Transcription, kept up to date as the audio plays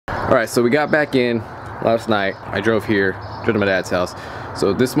Alright, so we got back in last night. I drove here, drove to my dad's house.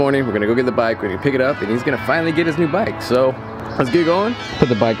 So this morning we're gonna go get the bike, we're gonna pick it up, and he's gonna finally get his new bike. So let's get going. Put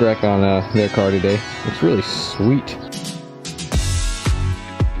the bike rack on their car today. It's really sweet.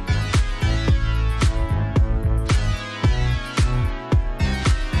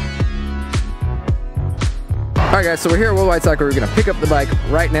 Alright guys, so we're here at Worldwide Cyclery. We're gonna pick up the bike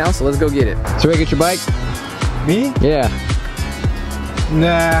right now, so let's go get it. So ready to get your bike? Me? Yeah.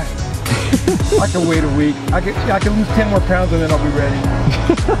 Nah. I can wait a week. I can lose 10 more pounds and then I'll be ready.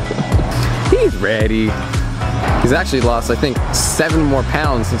 He's ready. He's actually lost, I think, 7 more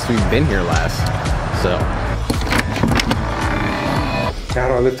pounds since we've been here last. So. How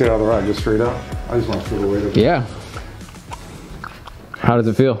do I lift it out of the ride? Just straight up? I just want to feel the weight of it. Yeah. How does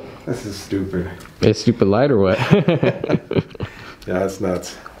it feel? This is stupid. It's stupid light or what? Yeah, that's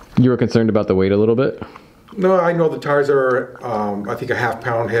nuts. You were concerned about the weight a little bit? No, I know the tires are, I think, a ½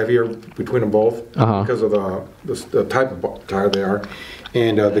 pound heavier between them both because of the type of tire they are,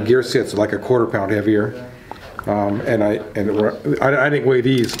 and the gear sets are like a ½ pound heavier. And I didn't weigh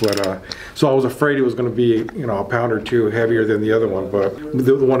these, but so I was afraid it was going to be, you know, a pound or 2 heavier than the other one, but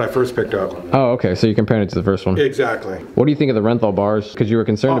the one I first picked up. Oh, okay. So you're comparing it to the first one. Exactly. What do you think of the Renthal bars? Because you were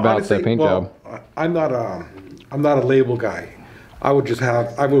concerned about honestly, the paint job. I'm not a label guy. I would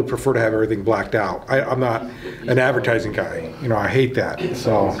prefer to have everything blacked out. I'm not an advertising guy. You know, I hate that.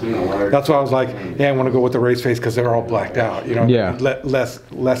 So that's why I was like, yeah, I want to go with the race face because they're all blacked out. You know, yeah.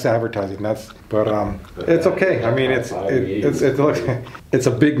 Less advertising. But it's okay. I mean, it's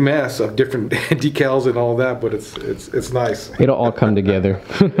a big mess of different decals and all that, but it's nice. It'll all come together.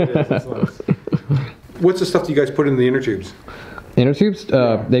 It's nice. What's the stuff that you guys put in the inner tubes? Inner tubes?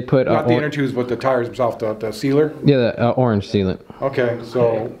 They put not the inner tubes, but the tires themselves, the sealer. Yeah, the orange sealant. Okay,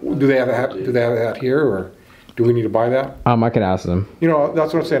 so do they have that here, or do we need to buy that? I could ask them. You know,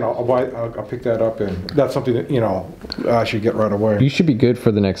 that's what I'm saying. I'll pick that up, and that's something that, you know, I should get right away. You should be good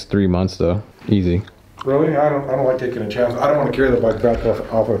for the next 3 months, though. Easy. Really? I don't like taking a chance. I don't want to carry the bike back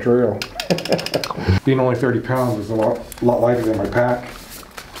off a trail. Being only 30 pounds is a lot lighter than my pack.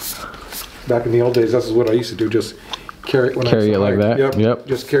 Back in the old days, this is what I used to do. Just carry it when carry it like that. Yep.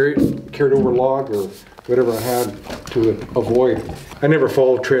 Just carry it over log or whatever I had to avoid. I never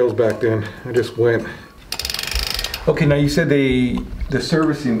followed trails back then. I just went. Okay, now you said the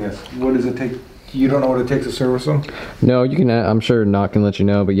servicing this. What does it take? You don't know what it takes to service them? No, you can. I'm sure Knock can let you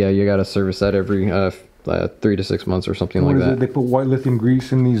know, but yeah, you got to service that every 3 to 6 months or something like that. They put white lithium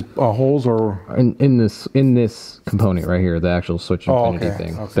grease in these holes, or in this component right here, the actual switch infinity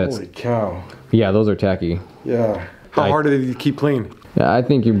thing. Holy cow! Yeah, those are tacky. Yeah. How hard are they to keep clean? Yeah, I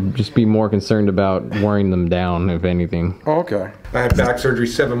think you'd just be more concerned about wearing them down, if anything. Oh, okay. I had back surgery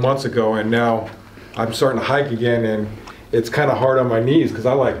 7 months ago, and now I'm starting to hike again, and it's kind of hard on my knees because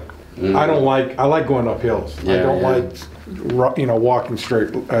I like going up hills. Yeah, I don't like, you know, walking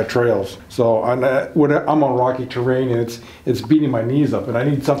straight trails. So I'm on rocky terrain, and it's beating my knees up, and I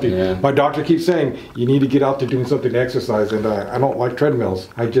need something. Yeah. My doctor keeps saying you need to get out to doing something to exercise, and I don't like treadmills.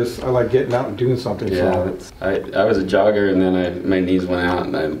 I like getting out and doing something. Yeah, so. I was a jogger, and then my knees went out,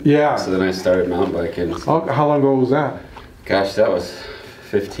 and so then I started mountain biking. So. How long ago was that? Gosh, that was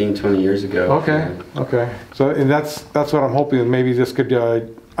 15, 20 years ago. Okay, yeah. Okay. So and that's what I'm hoping that maybe this could.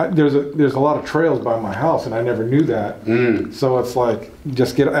 There's a lot of trails by my house, and I never knew that. So it's like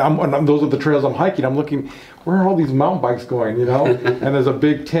just those are the trails I'm hiking. I'm looking, where are all these mountain bikes going? You know, and there's a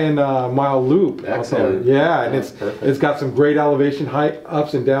big 10-mile loop out there. Yeah, and it's got some great elevation height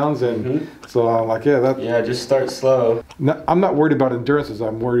ups and downs, and so I'm like, yeah, just start slow. No, I'm not worried about endurances.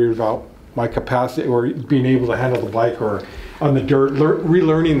 I'm worried about my capacity or being able to handle the bike or on the dirt,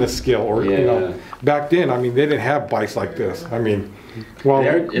 relearning the skill. Or you know, back then, I mean, they didn't have bikes like this. I mean. Well,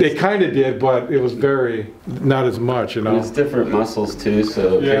 they kind of did, but it was not as much, you know. It's different muscles too,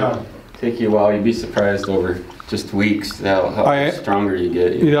 so it can take you a while. You'd be surprised over just weeks how stronger you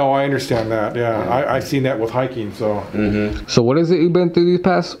get. You know, I understand that. Yeah, I've seen that with hiking. So. So what is it you've been through these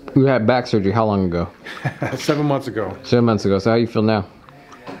past? You had back surgery. How long ago? 7 months ago. 7 months ago. So how you feel now?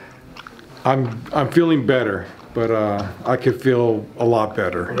 I'm feeling better. But I could feel a lot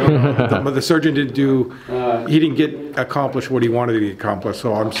better. But the surgeon he didn't get accomplished what he wanted to accomplish.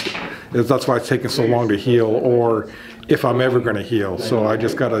 So that's why it's taking so long to heal, or if I'm ever going to heal. So I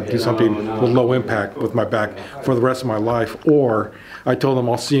just got to do something with low impact with my back for the rest of my life. Or I told him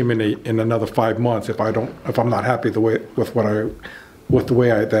I'll see him in another 5 months if I'm not happy with with the way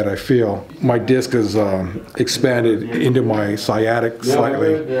that I feel. My disc is expanded into my sciatic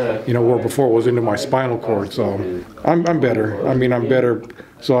slightly, you know, where before it was into my spinal cord. So I'm better. I mean, I'm better.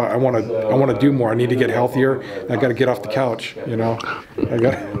 So I want to do more. I need to get healthier. I got to get off the couch, you know.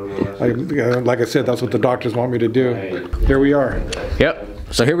 Like I said, that's what the doctors want me to do. Here we are. Yep.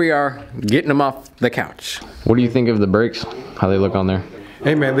 So here we are, getting them off the couch. What do you think of the brakes? How they look on there?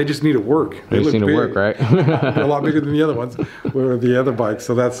 Hey man, they just need to work. They just need to work, right? They're a lot bigger than the other ones, or the other bikes.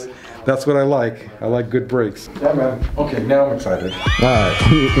 So that's what I like. I like good brakes. Yeah, man. Okay, now I'm excited. All right.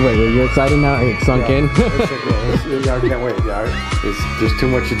 Wait, are you excited now? It's sunk in? Yeah, I can't wait. Yeah, there's too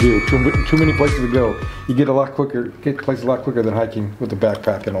much to do. Too many places to go. You get places a lot quicker than hiking with the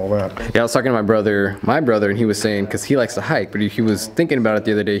backpack and all that. Yeah, I was talking to my brother, and he was saying, because he likes to hike, but he was thinking about it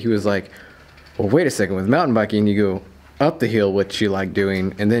the other day. He was like, well, wait a second. With mountain biking, you go up the hill, which you like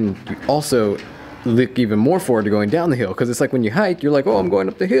doing, and then you also look even more forward to going down the hill, because it's like when you hike, you're like, oh, I'm going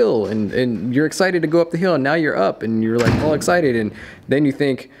up the hill, and you're excited to go up the hill, and now you're up and you're like all excited, and then you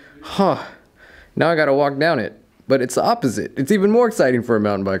think, huh, now I gotta walk down it. But it's the opposite. It's even more exciting for a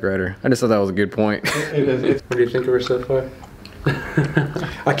mountain bike rider. I just thought that was a good point. It is. What do you think of her so far?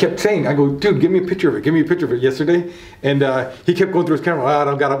 I kept saying, I go, dude, give me a picture of it. Give me a picture of it yesterday. And he kept going through his camera. I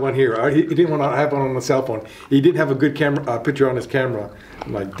don't got one here. He didn't want to have one on the cell phone. He didn't have a good camera picture on his camera.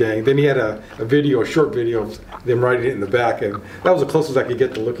 I'm like, dang. Then he had a short video of them riding it in the back. And that was the closest I could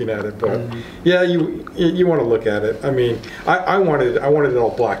get to looking at it. But yeah, you want to look at it. I mean, I wanted it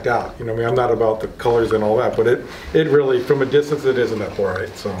all blacked out. You know, I mean, I'm not about the colors and all that. But it really, from a distance, it isn't that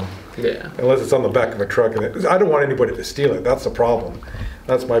bright. So. Yeah. Unless it's on the back of a truck, and I don't want anybody to steal it. That's the problem.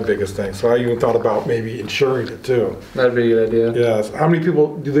 That's my biggest thing. So I even thought about maybe insuring it too. That'd be a good idea. Yes. How many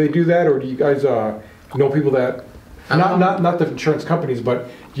people do they do that, or do you guys know people that not the insurance companies, but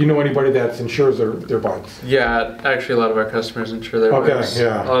do you know anybody that insures their bikes? Yeah, actually, a lot of our customers insure their bikes. Okay.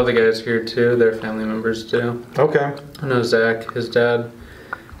 Yeah. A lot of the guys here too, their family members do. Okay. I know Zach, his dad,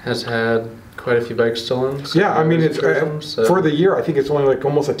 has had quite a few bikes stolen. So yeah, I mean, it's for the year. I think it's only like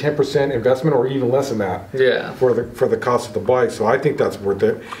almost a 10% investment, or even less than that. Yeah. For the cost of the bike, so I think that's worth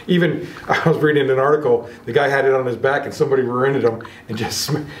it. Even I was reading an article. The guy had it on his back, and somebody rear-ended him and just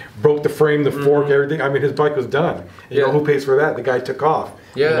broke the frame, the fork, everything. I mean, his bike was done. You know who pays for that? The guy took off.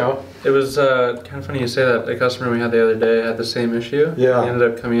 Yeah. You know? It was kind of funny you say that. A customer we had the other day had the same issue. Yeah. He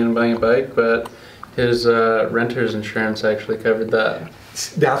ended up coming in and buying a bike, but his renter's insurance actually covered that.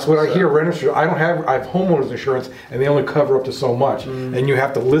 That's what I hear. Renter's. I have homeowners insurance, and they only cover up to so much, and you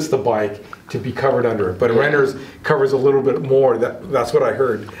have to list the bike to be covered under it. But renter's covers a little bit more. That's what I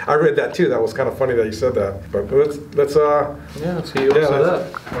heard. I read that too. That was kind of funny that you said that. But let's see you set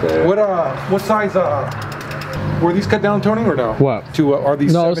up. What size were these cut down, Tony, or no? What? Are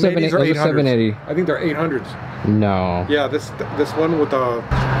these 780s or 800s? 780. I think they're 800s. No. Yeah, this one with no,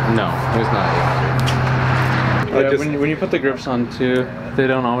 it's not. Yeah, when you put the grips on too, they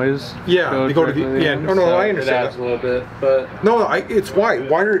don't always go to the end. Oh no, I understand. It adds a little bit, but no, it's wide.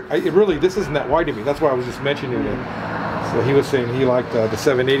 Wider. This isn't that wide to me. That's why I was just mentioning it. So he was saying he liked the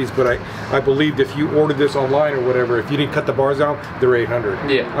 780s, but I believed if you ordered this online or whatever, if you didn't cut the bars out, they're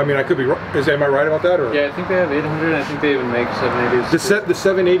 800. Yeah. I mean, I could be wrong. Am I right about that? Or? Yeah, I think they have 800. I think they even make 780s. The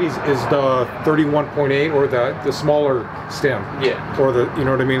 780s is the 31.8 or the smaller stem. Yeah. Or you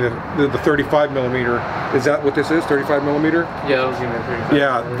know what I mean? The 35 millimeter. Is that what this is? 35 millimeter? Yeah, that was gonna be 35.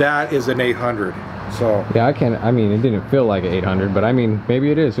 Yeah, that is an 800. So. Yeah, I mean, it didn't feel like an 800, but I mean,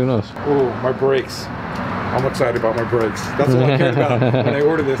 maybe it is. Who knows? Oh, my brakes. I'm excited about my brakes. That's all I cared about when I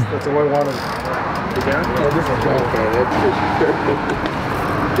ordered this. That's all I wanted.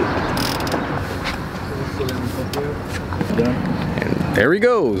 And there he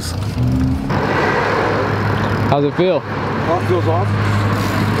goes. How's it feel? Off feels off.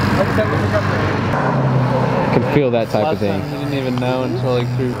 I can feel that type of thing. You didn't even know until like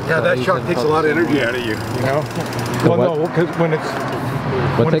through. Yeah, that shot takes a lot of energy out of you. You know. Well, no, because when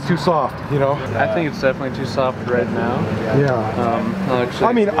it's too soft, you know. I think it's definitely too soft right now. Yeah.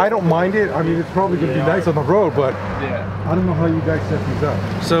 I mean, I don't mind it. I mean, it's probably going to be nice on the road, but I don't know how you guys set these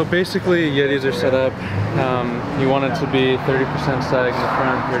up. So basically, Yetis are set up. You want it to be 30% static in the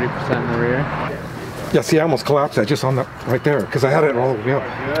front, 30% in the rear. Yeah, see, I almost collapsed that just on the right there because I had it all the way up.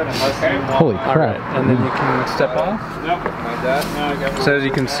 Holy crap! Right. And then you can step off. So as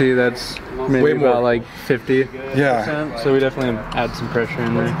you can see, that's maybe about like 50%. Yeah. So we definitely add some pressure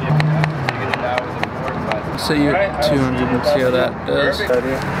in there. So you're 200 and see how that does.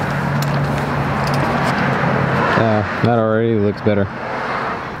 Yeah, that already looks better.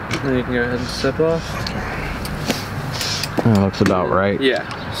 Then you can go ahead and step off. That looks about right. Yeah,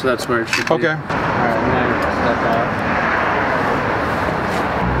 so that's where it should be. Okay. Alright, now you can step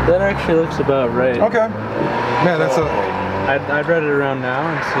That actually looks about right. Okay. Man, that's a... I'd ride it around now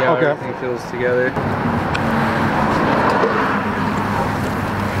and see how everything feels together.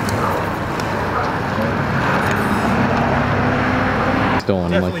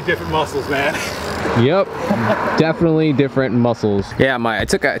 Definitely different muscles, man. Yep, definitely different muscles. Yeah, I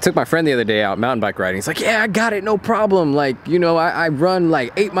took my friend the other day out mountain bike riding. He's like, yeah, I got it, no problem. Like, you know, I run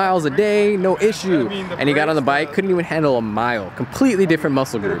like 8 miles a day, no issue. And he got on the bike, couldn't even handle a mile. Completely different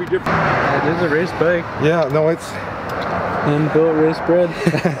muscle group. It is a race bike. Yeah, no, it's inbuilt race bred.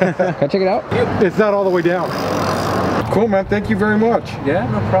 Can I check it out? It's not all the way down. Cool, man. Thank you very much. Yeah,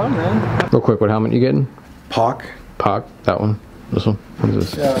 no problem, man. Real quick, what helmet you getting? POC. POC, that one. This one? What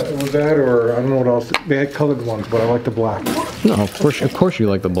is this? Yeah, it was that, or I don't know what else. They had colored ones, but I like the black. No, of course you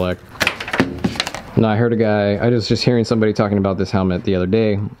like the black. No, I heard a guy, I was just hearing somebody talking about this helmet the other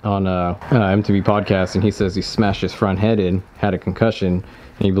day on MTB podcast, and he says he smashed his front head in, had a concussion,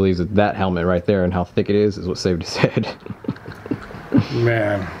 and he believes that helmet right there and how thick it is what saved his head.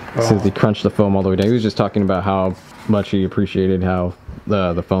 Man. Oh. Since he crunched the foam all the way down. He was just talking about how much he appreciated how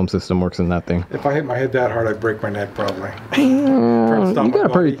the foam system works in that thing. If I hit my head that hard, I'd break my neck probably. You got a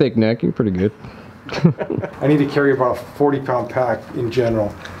pretty thick neck. You're pretty good. I need to carry about a 40-pound pack in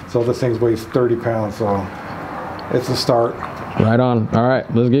general. So this thing weighs 30 pounds, so it's a start. Right on. All right,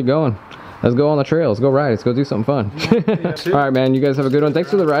 let's get going. Let's go on the trail. Let's go ride. Let's go do something fun. All right, man. You guys have a good one. Thanks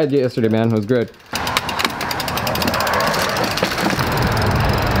for the ride yesterday, man. It was good.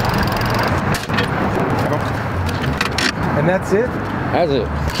 And that's it? That's it.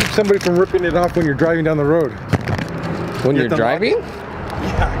 Keep somebody from ripping it off when you're driving down the road. When you're driving?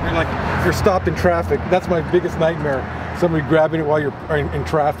 Yeah, you're stopped in traffic. That's my biggest nightmare. Somebody grabbing it while you're in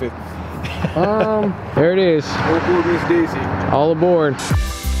traffic. There it is. All aboard, Miss Daisy. All aboard.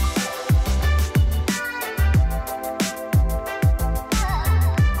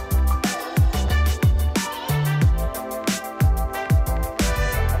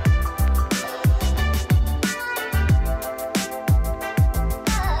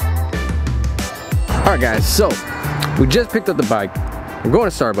 Alright guys, so we just picked up the bike. We're going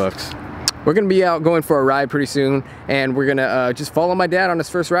to Starbucks. We're gonna be out going for a ride pretty soon, and we're gonna just follow my dad on his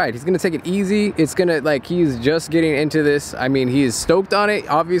first ride. He's gonna take it easy. It's gonna, like, he's just getting into this. I mean, he is stoked on it.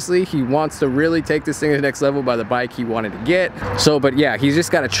 Obviously, he wants to really take this thing to the next level by the bike he wanted to get. So, but yeah, he's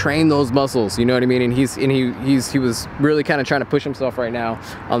just gotta train those muscles, you know what I mean? And he was really kind of trying to push himself right now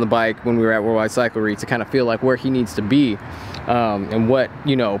on the bike when we were at Worldwide Cyclery to kind of feel like where he needs to be. And what,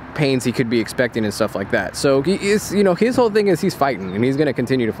 you know, pains he could be expecting and stuff like that. So he is, you know, his whole thing is he's fighting, and he's going to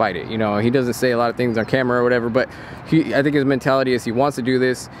continue to fight it. You know, he doesn't say a lot of things on camera or whatever, but I think his mentality is he wants to do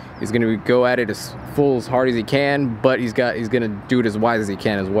this. He's going to go at it as hard as he can, but he's going to do it as wise as he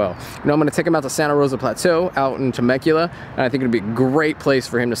can as well. You know, I'm going to take him out to Santa Rosa Plateau out in Temecula, and I think it'll be a great place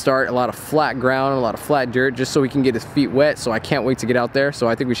for him to start. A lot of flat ground, a lot of flat dirt, just so he can get his feet wet. So I can't wait to get out there. So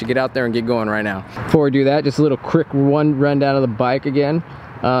I think we should get out there and get going right now. Before we do that, just a little quick rundown of the bike again.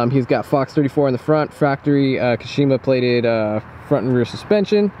 He's got Fox 34 in the front, factory Kashima plated front and rear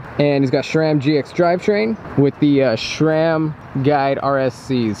suspension, and he's got SRAM GX drivetrain with the SRAM Guide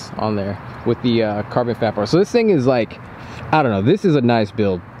RSCs on there with the carbon fat bar. So this thing is like, I don't know, this is a nice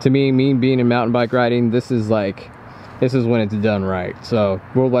build. To me being in mountain bike riding, this is when it's done right. So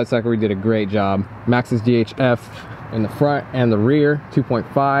Worldwide Cyclery did a great job. Maxxis DHF in the front and the rear,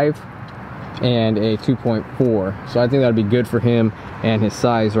 2.5 and a 2.4. So I think that'd be good for him and his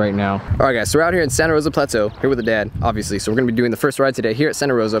size right now. All right guys, so we're out here in Santa Rosa Plateau, here with the dad, obviously. So we're gonna be doing the first ride today here at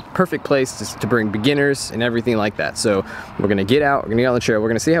Santa Rosa. Perfect place to bring beginners and everything like that. So we're gonna get out, we're gonna get on the trail, we're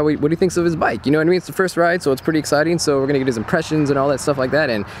gonna see what he thinks of his bike. You know what I mean? It's the first ride, so it's pretty exciting. So we're gonna get his impressions and all that stuff like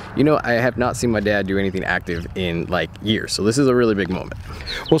that. And you know, I have not seen my dad do anything active in like years. So this is a really big moment.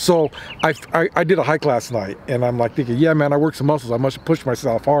 Well, so I did a hike last night, and I'm like thinking, yeah man, I worked some muscles, I must have pushed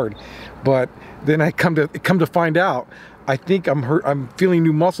myself hard. But then I come to find out, I think I'm feeling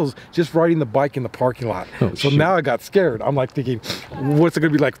new muscles just riding the bike in the parking lot. Oh, so now I got scared. I'm like thinking, what's it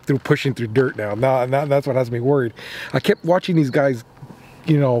gonna be like pushing through dirt now? Now that's what has me worried. I kept watching these guys,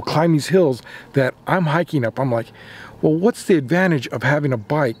 you know, climb these hills that I'm hiking up. I'm like, well, what's the advantage of having a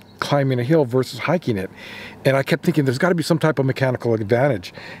bike climbing a hill versus hiking it? And I kept thinking there's got to be some type of mechanical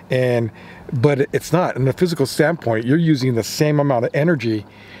advantage, but it's not. In the physical standpoint, you're using the same amount of energy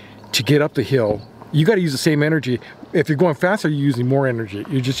to get up the hill. You got to use the same energy. If you're going faster, you're using more energy.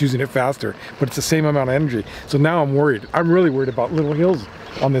 You're just using it faster, but it's the same amount of energy. So now I'm worried. I'm really worried about little hills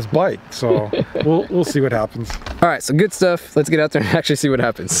on this bike. So we'll see what happens. All right, so good stuff. Let's get out there and actually see what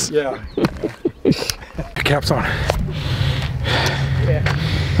happens. Yeah. Caps on.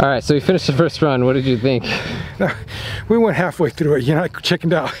 Yeah. All right, so we finished the first run. What did you think? we went halfway through it, you know, I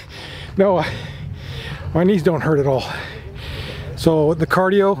chickened out. No, my knees don't hurt at all. So the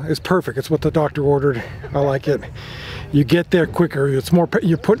cardio is perfect. It's what the doctor ordered. I like it. You get there quicker. It's more,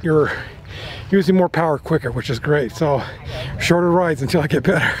 you're using more power quicker, which is great. So shorter rides until I get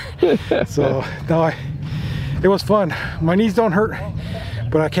better. So no, it was fun. My knees don't hurt,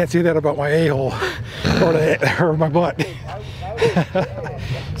 but I can't say that about my a-hole or my butt.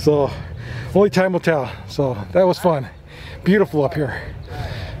 So only time will tell. So that was fun. Beautiful up here.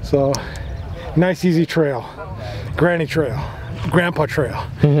 So nice easy trail, granny trail, grandpa trail.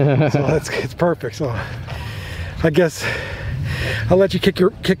 So it's perfect. So I guess I'll let you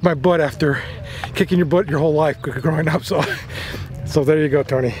kick my butt after kicking your butt your whole life growing up. So there you go,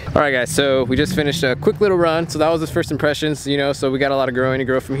 Tony. All right, guys, so we just finished a quick little run. So that was his first impressions, you know, so we got a lot of growing to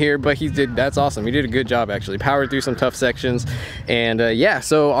grow from here, but that's awesome. He did a good job, actually. Powered through some tough sections. And yeah,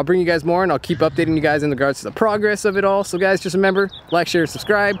 so I'll bring you guys more and I'll keep updating you guys in regards to the progress of it all. So guys, just remember, like, share,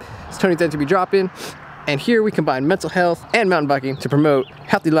 subscribe. It's Tony's MTBdropIN. And here we combine mental health and mountain biking to promote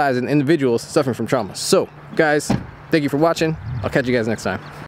healthy lives in individuals suffering from trauma. So guys, thank you for watching. I'll catch you guys next time.